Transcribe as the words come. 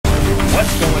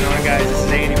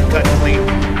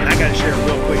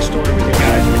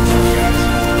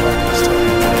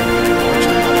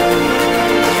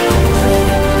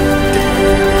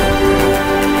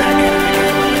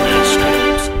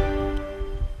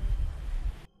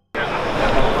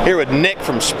Here with Nick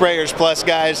from Sprayers Plus,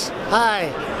 guys.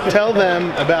 Hi. Tell them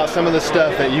about some of the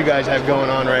stuff that you guys have going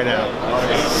on right now.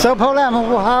 So Polam,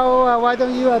 why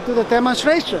don't you do the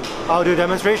demonstration? I'll do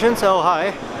demonstrations. Oh,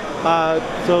 hi.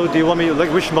 So do you want me, like,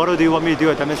 which model do you want me to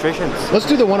do a demonstrations? Let's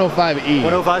do the 105E.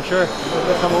 105, sure.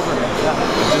 Let's come over. Yeah.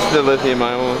 Just the lithium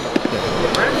ion one.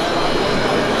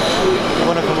 You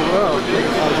want to come over? Oh,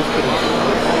 just kidding.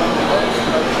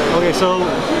 Okay, so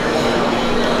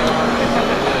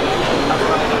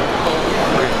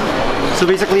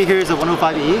basically here's a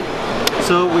 105E.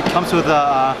 So it comes with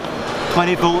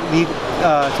 20 volt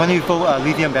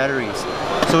lithium batteries.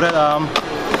 So that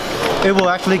it will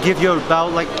actually give you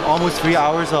about like almost 3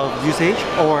 hours of usage,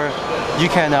 or you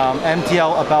can empty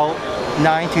out about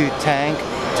 9 to 10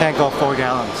 tank of 4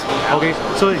 gallons. Okay,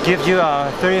 so it gives you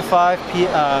 35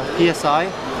 psi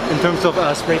in terms of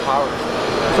spray power.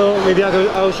 So maybe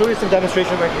I'll show you some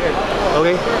demonstration right here.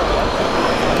 Okay,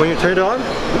 when you turn it on,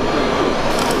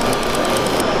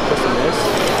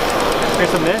 here's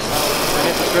some mist, and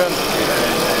it's trim.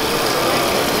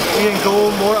 You can go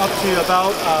more up to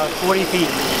about 40 feet.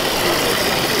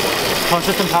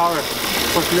 Consistent power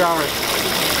for 3 hours.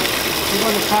 You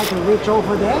want to try to reach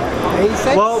over there?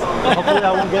 86? Well, hopefully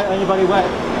I won't get anybody wet.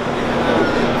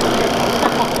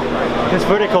 It's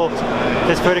vertical.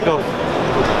 It's vertical.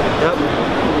 Yep.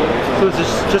 So it's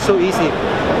just so easy.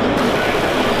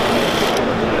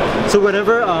 So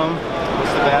whenever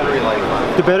What's the battery like?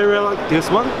 the battery like this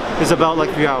one is about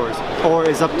like 3 hours, or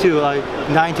it's up to like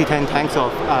 9 to 10 tanks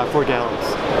of 4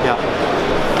 gallons. Yeah.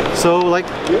 So like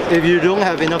if you don't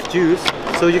have enough juice,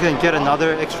 so you can get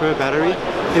another extra battery.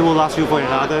 It will last you for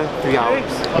another 3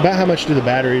 hours. About how much do the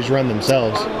batteries run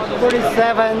themselves?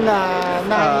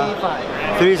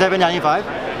 $37.95. $37.95.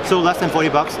 So less than 40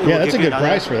 bucks. Yeah, that's a good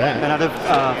price for that. Another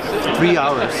 3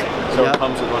 hours. So it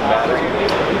comes with one battery?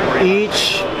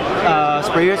 Each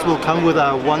sprayers will come with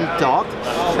one dock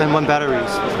and one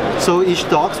batteries. So each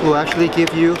docks will actually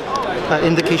give you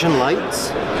indication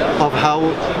lights of how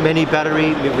many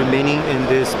battery remaining in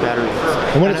this battery.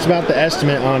 And what it's about the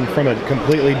estimate on from a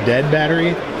completely dead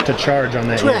battery to charge on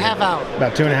that? 2.5 hours.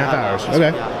 About 2.5 hours.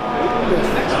 Okay.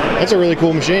 That's a really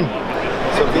cool machine.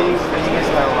 So being as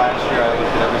how last year I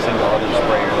looked at every single other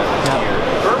sprayer that was here,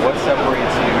 what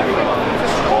separates you from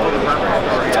all of the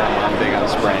sprayers? I'm big on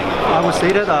spraying. I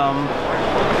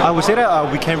would say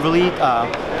that we can really,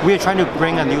 we are trying to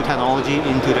bring a new technology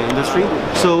into the industry.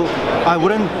 So I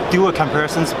wouldn't do a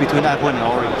comparisons between apple and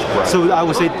orange. Right. So I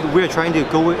would say we are trying to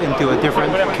go into a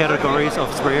different categories of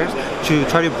sprayers to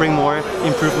try to bring more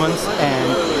improvements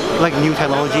and like new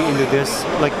technology into this,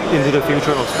 like into the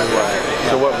future of sprayers. Right.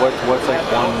 So what's like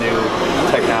one new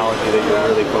technology that you're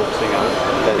really focusing on?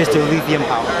 It's the lithium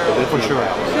power, for sure.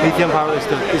 Lithium power is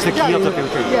the key of the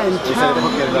future. Yeah, Instead of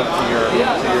hooking it up to your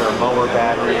mower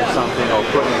battery or something, or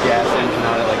putting a gas engine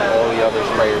on it like all the other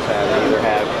sprayers have, you either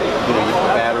have you have a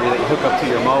battery that you hook up to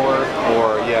your mower,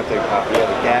 or you have a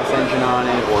gas engine on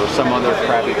it, or some other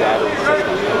crappy battery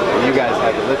system. And you guys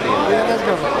have the lithium. Yeah, let's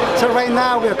go. So right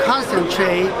now we're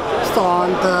concentrating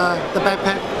on the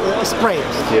backpack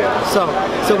sprayers. Yeah.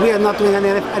 So we are not doing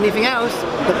anything else,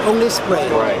 but only spray.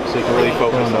 Right. So you can really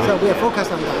focus on So it. we are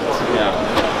focused on that. Yeah.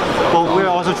 But we're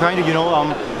also trying to,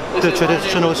 the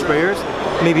traditional sprayers,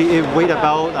 maybe it weight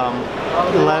about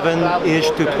 11-ish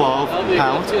to 12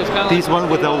 pounds. This one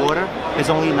without water is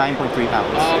only 9.3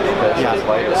 pounds.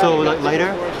 Yeah. So like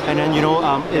lighter, and then it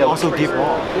also gives.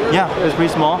 Yeah, it's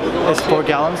pretty small. It's 4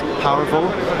 gallons, powerful,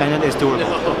 and then it's durable.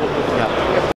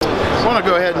 Yeah. I want to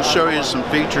go ahead and show you some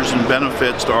features and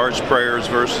benefits to our sprayers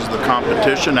versus the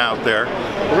competition out there.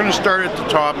 We're going to start at the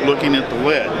top looking at the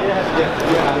lid.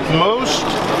 Most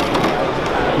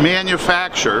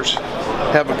manufacturers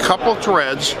have a couple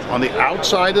threads on the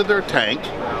outside of their tank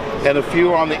and a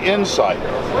few on the inside.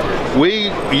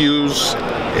 We use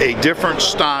a different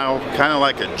style, kind of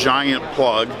like a giant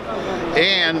plug.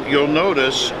 And you'll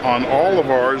notice on all of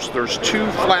ours there's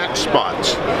 2 flat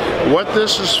spots. What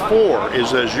this is for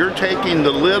is as you're taking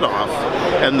the lid off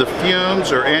and the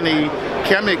fumes or any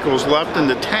chemicals left in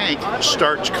the tank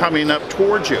starts coming up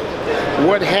towards you.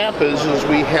 What happens is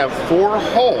we have 4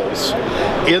 holes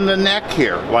in the neck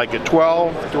here, like a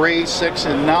 12, 3, 6,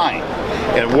 and 9.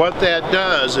 And what that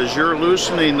does is you're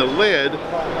loosening the lid,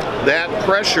 that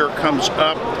pressure comes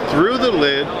up through the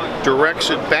lid, directs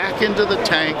it back into the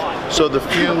tank so the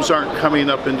fumes aren't coming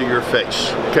up into your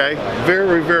face, okay?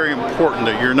 Very, very important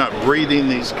that you're not breathing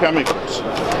these chemicals.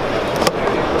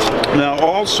 Now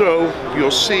also,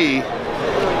 you'll see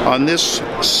on this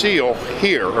seal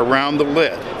here around the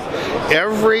lid,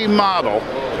 every model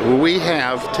we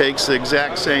have takes the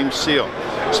exact same seal.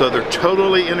 So they're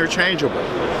totally interchangeable.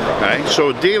 Okay? So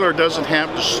a dealer doesn't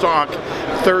have to stock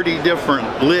 30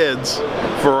 different lids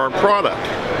for our product.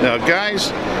 Now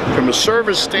guys, from a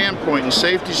service standpoint and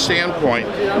safety standpoint,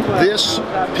 this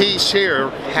piece here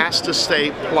has to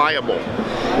stay pliable.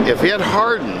 If it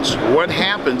hardens, what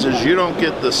happens is you don't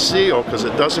get the seal because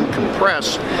it doesn't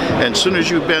compress, and as soon as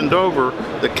you bend over,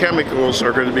 the chemicals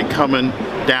are going to be coming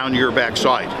down your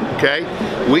backside. Okay?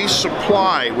 We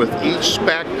supply with each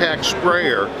backpack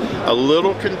sprayer a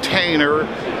little container,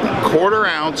 a 1/4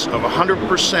 ounce of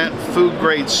 100% food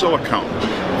grade silicone.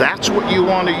 That's what you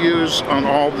want to use on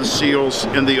all the seals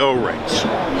and the O-rings.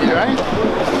 Okay?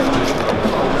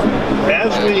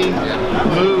 As we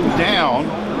move down,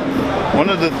 one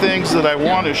of the things that I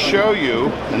want to show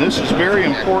you, and this is a very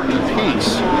important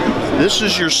piece, this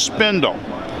is your spindle.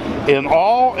 In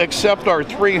all except our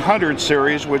 300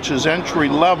 series, which is entry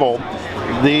level,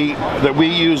 that we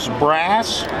use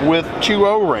brass with 2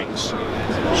 O-rings.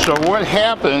 So what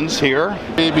happens here,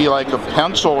 maybe like a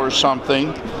pencil or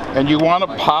something, and you want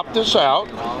to pop this out.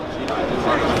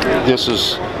 This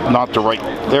is not the right,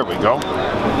 there we go.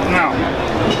 Now,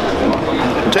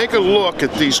 take a look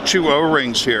at these 2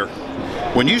 O-rings here.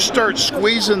 When you start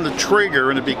squeezing the trigger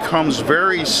and it becomes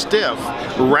very stiff,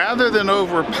 rather than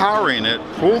overpowering it,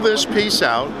 pull this piece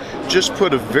out, just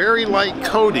put a very light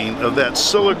coating of that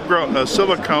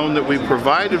silicone that we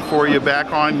provided for you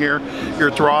back on here.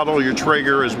 Your throttle, your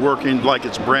trigger is working like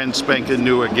it's brand spanking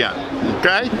new again.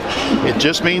 Okay? It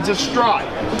just means it's dry.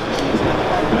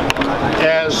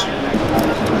 As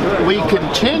we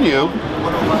continue,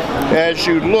 as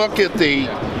you look at the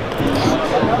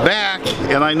back,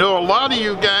 and I know a lot of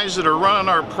you guys that are running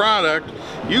our product,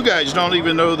 you guys don't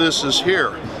even know this is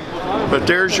here. But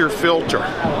there's your filter,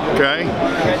 okay?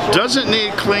 Doesn't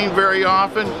need cleaned very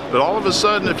often, but all of a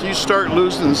sudden if you start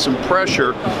losing some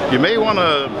pressure, you may want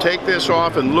to take this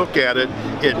off and look at it.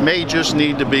 It may just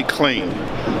need to be cleaned.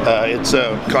 It's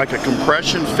like a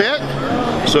compression fit,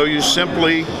 so you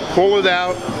simply pull it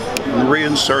out and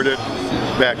reinsert it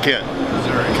back in,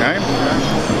 okay?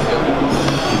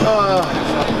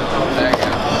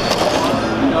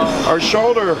 Our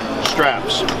shoulder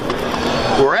straps.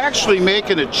 We're actually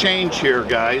making a change here,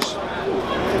 guys.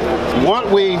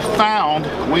 What we found,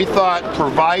 we thought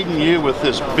providing you with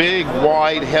this big,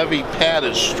 wide, heavy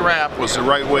padded strap was the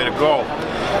right way to go.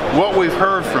 What we've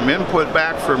heard from input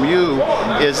back from you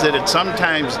is that it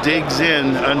sometimes digs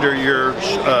in under your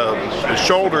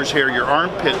shoulders here, your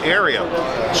armpit area.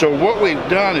 So what we've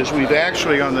done is we've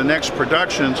actually, on the next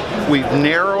productions, we've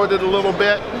narrowed it a little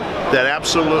bit. That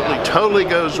absolutely totally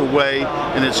goes away,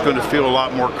 and it's going to feel a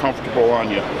lot more comfortable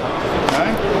on you.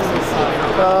 Okay?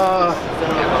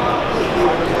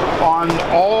 On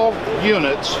all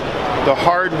units, the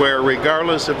hardware,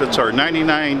 regardless if it's our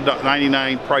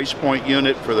 $99.99 price point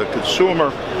unit for the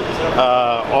consumer,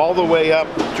 all the way up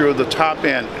through the top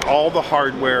end, all the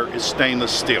hardware is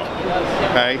stainless steel.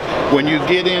 Okay? When you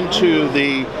get into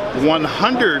the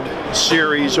 100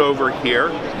 series over here,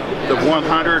 the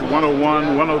 100,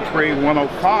 101, 103,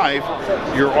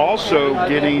 105, you're also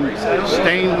getting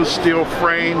stainless steel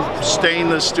frame,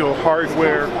 stainless steel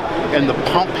hardware, and the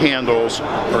pump handles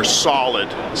are solid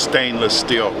stainless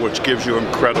steel, which gives you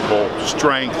incredible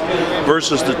strength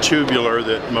versus the tubular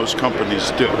that most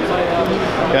companies do.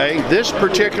 Okay, this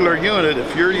particular unit,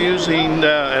 if you're using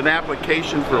an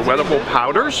application for wettable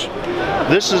powders,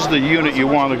 this is the unit you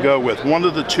want to go with. One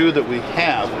of the 2 that we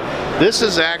have. This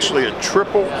is actually a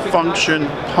triple function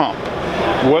pump.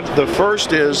 What the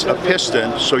first is a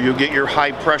piston, so you get your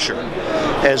high pressure.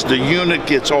 As the unit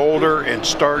gets older and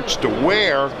starts to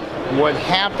wear, what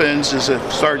happens is it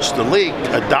starts to leak,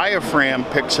 a diaphragm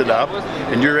picks it up,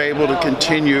 and you're able to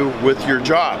continue with your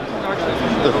job.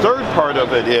 The third part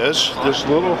of it is this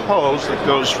little hose that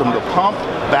goes from the pump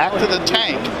back to the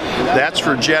tank. That's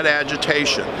for jet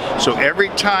agitation. So every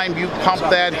time you pump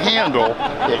that handle,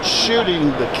 it's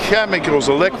shooting the chemicals,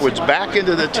 the liquids back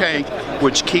into the tank,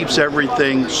 which keeps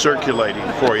everything circulating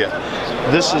for you.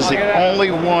 This is the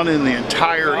only one in the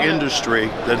entire industry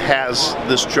that has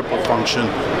this triple function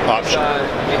option.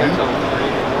 Okay.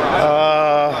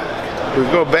 We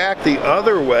go back the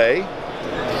other way.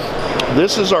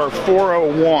 This is our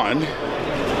 401,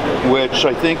 which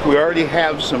I think we already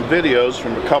have some videos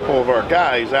from a couple of our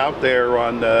guys out there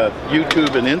on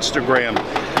YouTube and Instagram.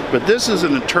 But this is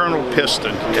an internal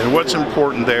piston, and what's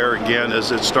important there again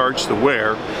is it starts to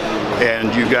wear,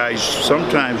 and you guys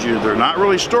sometimes they're not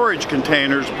really storage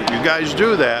containers, but you guys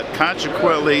do that.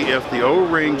 Consequently, if the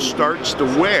O-ring starts to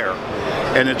wear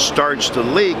and it starts to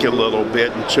leak a little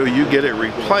bit until you get it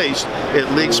replaced,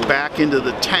 it leaks back into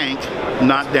the tank,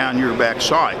 not down your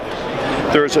backside.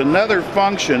 But there's another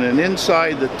function, and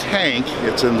inside the tank,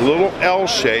 it's in a little L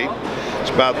shape. It's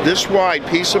about this wide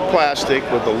piece of plastic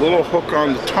with a little hook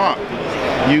on the top.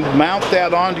 You mount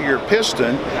that onto your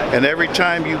piston, and every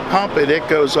time you pump it, it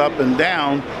goes up and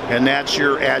down, and that's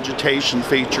your agitation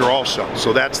feature also.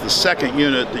 So that's the second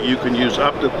unit that you can use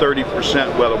up to 30%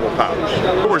 wettable powders.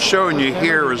 What we're showing you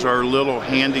here is our little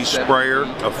handy sprayer,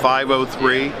 a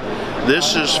 503.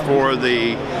 This is for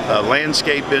the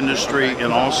landscape industry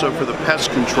and also for the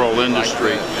pest control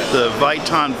industry. The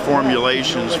Viton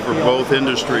formulations for both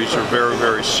industries are very,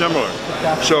 very similar.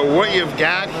 So what you've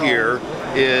got here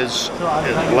is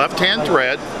left-hand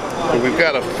thread. We've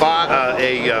got a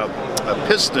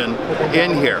piston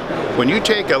in here. When you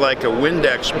take like a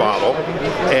Windex bottle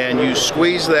and you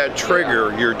squeeze that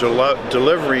trigger, you're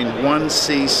delivering 1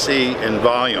 cc in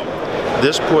volume.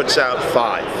 This puts out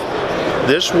 5.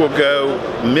 This will go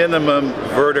minimum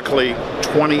vertically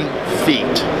 20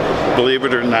 feet, believe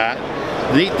it or not.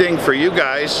 Neat thing for you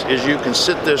guys is you can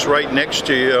sit this right next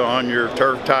to you on your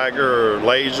Turf Tiger or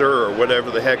Laser or whatever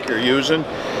the heck you're using,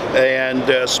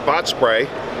 and spot spray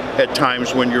at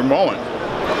times when you're mowing.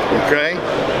 Okay,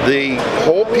 the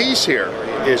whole piece here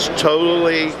is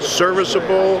totally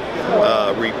serviceable,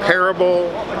 repairable,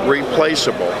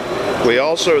 replaceable. We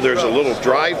also, there's a little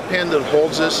drive pin that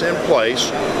holds this in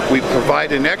place. We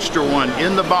provide an extra one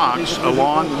in the box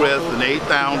along with an 1/8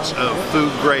 ounce of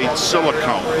food grade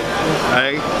silicone.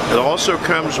 Okay? It also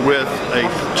comes with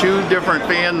 2 different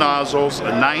fan nozzles,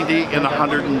 a 90 and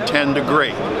 110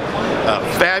 degree.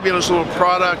 Fabulous little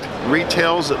product,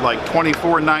 retails at like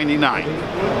 $24.99.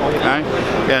 Okay?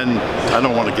 And I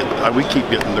don't want to get, we keep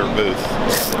getting their booth.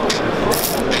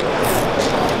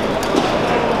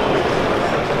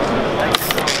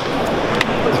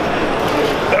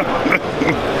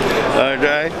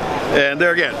 Okay, and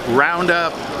there again,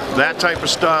 Roundup, that type of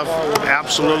stuff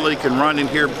absolutely can run in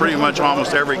here pretty much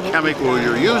almost every chemical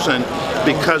you're using,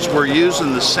 because we're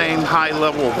using the same high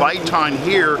level Viton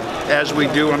here as we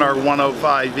do in our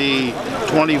 105E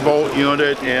 20 volt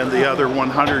unit and the other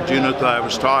 100 unit that I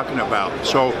was talking about.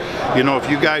 So, you know, if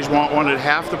you guys want one at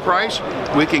half the price,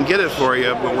 we can get it for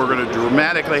you, but we're going to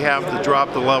dramatically have to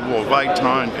drop the level of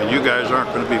Viton, and you guys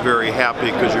aren't going to be very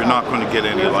happy because you're not going to get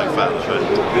any life out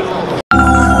of it.